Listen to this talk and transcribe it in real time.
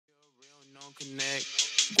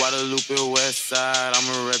Connect, Guadalupe West Side,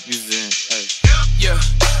 I'ma represent. Hey. Yeah,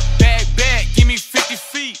 back, give me 50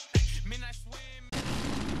 feet.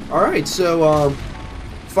 Alright, so,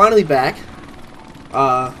 finally back.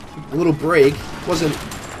 A little break. Wasn't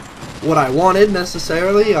what I wanted,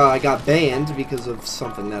 necessarily. I got banned because of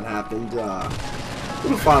something that happened.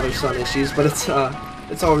 Little father-son issues, but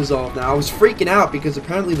it's all resolved now. I was freaking out because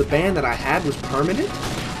apparently the ban that I had was permanent.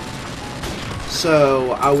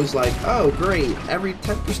 So I was like, oh great, every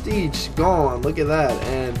 10 prestige gone, look at that.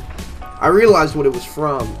 And I realized what it was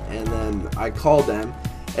from, and then I called them.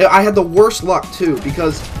 I had the worst luck too,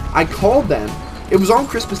 because I called them. It was on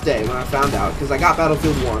Christmas Day when I found out, because I got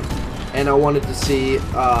Battlefield 1 and I wanted to see,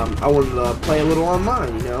 I wanted to play a little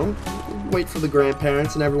online, you know, wait for the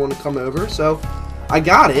grandparents and everyone to come over. So I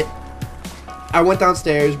got it. I went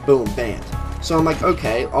downstairs, boom, banned. So I'm like,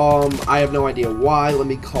 okay, I have no idea why, let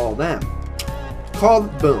me call them.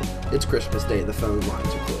 Called, boom, it's Christmas Day, the phone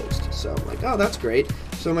lines are closed. So I'm like, oh, that's great.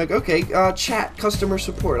 So I'm like, okay, chat customer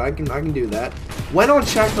support, I can do that. Went on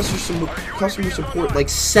chat customer support like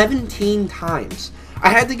 17 times. I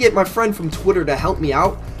had to get my friend from Twitter to help me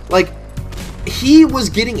out. Like, he was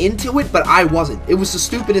getting into it, but I wasn't. It was the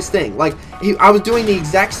stupidest thing. Like, I was doing the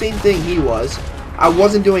exact same thing he was. I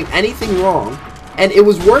wasn't doing anything wrong, and it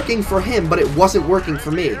was working for him, but it wasn't working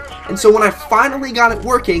for me. And so when I finally got it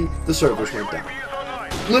working, the servers went down.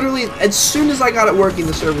 Literally, as soon as I got it working,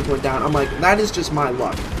 the servers went down. I'm like, that is just my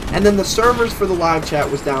luck. And then the servers for the live chat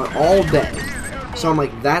was down all day. So I'm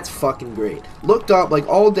like, that's fucking great. Looked up, like,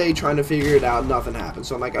 all day trying to figure it out, nothing happened.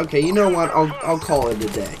 So I'm like, okay, you know what, I'll call it a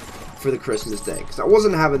day for the Christmas day. Because I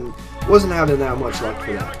wasn't having that much luck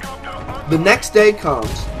for that. The next day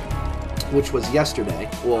comes, which was yesterday.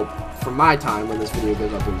 Well, from my time, when this video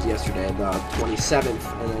goes up, it was yesterday, the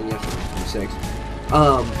 27th, and then yesterday, the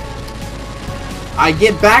 26th. I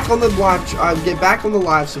get back on the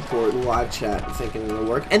live support and live chat, thinking it'll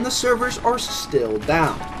work, and the servers are still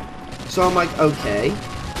down. So I'm like, okay,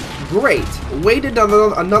 great. Waited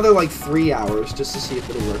another like 3 hours just to see if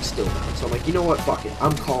it'll work, still down. So I'm like, you know what, fuck it.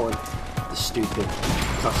 I'm calling the stupid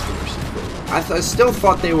customer support. I still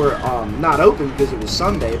thought they were not open because it was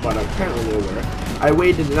Sunday, but apparently they were. I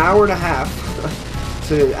waited an hour and a half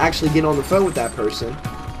to actually get on the phone with that person,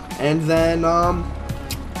 and then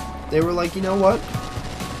they were like, you know what?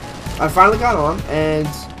 I finally got on, and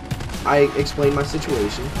I explained my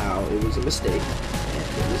situation, how it was a mistake, and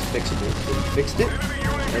it was fixable. So we fixed it,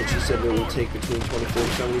 and she said it will take between 24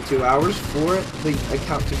 to 72 hours for the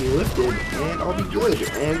account to be lifted, and I'll be good.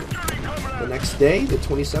 And the next day, the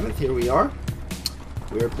 27th, here we are.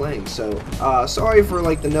 We are playing. So, sorry for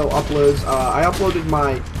like the no uploads. I uploaded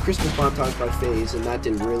my Christmas montage by FaZe, and that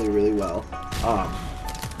did really, really well.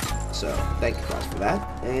 So, thank you guys for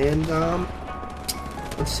that, and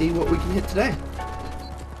let's see what we can hit today.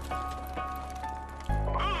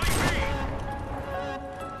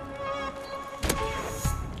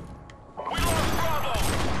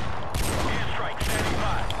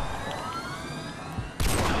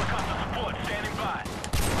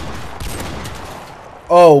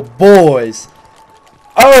 Oh boys,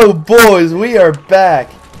 we are back.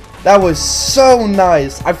 That was so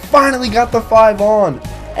nice. I finally got the 5 on.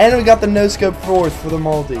 And we got the NOSCOPE 4th for the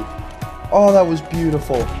multi. Oh, that was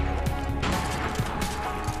beautiful.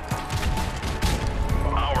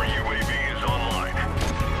 Our UAV is online.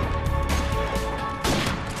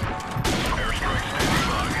 Airstrike standing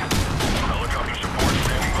by. Helicopter support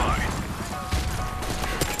standing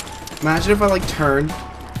by. Imagine if I like turned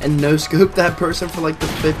and no-scoped that person for like the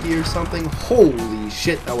 50 or something. Holy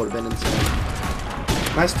shit, that would have been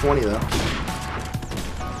insane. Nice 20 though.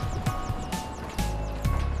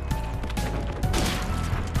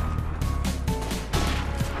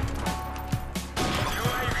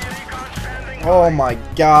 Oh my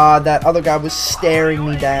god, that other guy was staring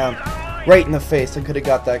me down right in the face. I could have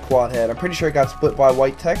got that quad head. I'm pretty sure it got split by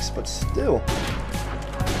white text, but still.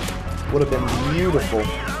 Would have been beautiful.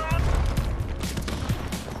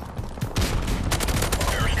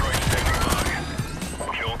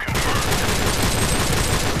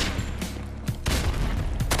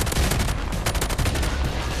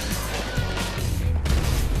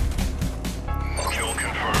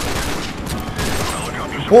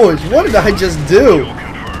 Boys, what did I just do?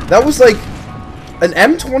 That was like an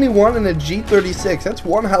M21 and a G36. That's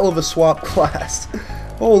one hell of a swap class.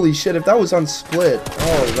 Holy shit, if that was unsplit.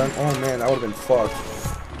 Oh man, that would have been fucked.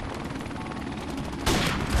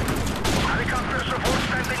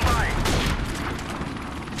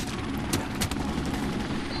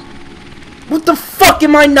 What the fuck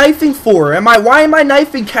am I knifing for? Why am I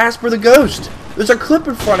knifing Casper the Ghost? there's a clip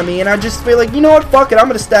in front of me, and I just feel like, you know what, fuck it, I'm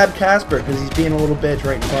gonna stab Casper because he's being a little bitch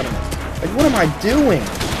right in front of me. Like, what am I doing?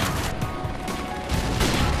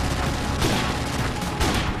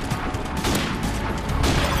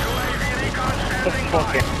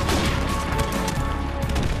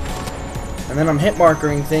 And then I'm hit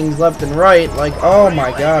markering things left and right, like, oh my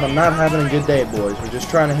god, I'm not having a good day, boys. We're just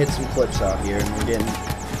trying to hit some clips out here, and we're getting...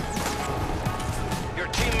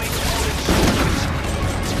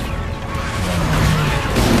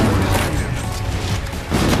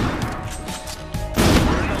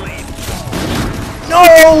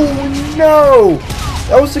 No!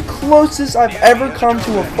 That was the closest I've ever come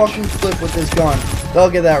to a fucking clip with this gun.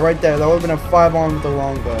 Look at that right there. That would have been a 5-on with the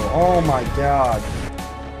longbow. Oh my god.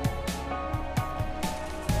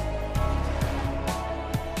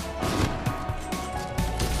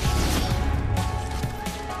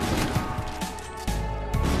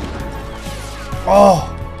 Oh!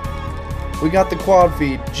 We got the quad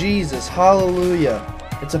feed. Jesus, hallelujah.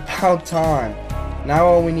 It's about time. Now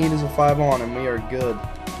all we need is a 5-on and we are good.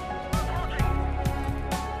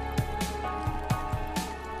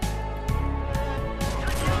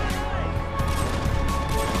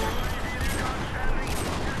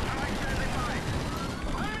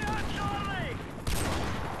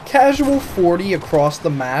 Casual 40 across the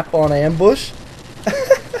map on ambush.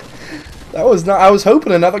 That was not. I was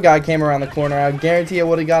hoping another guy came around the corner. I guarantee I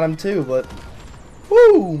would have got him too, but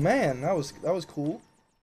whoo, man, that was cool.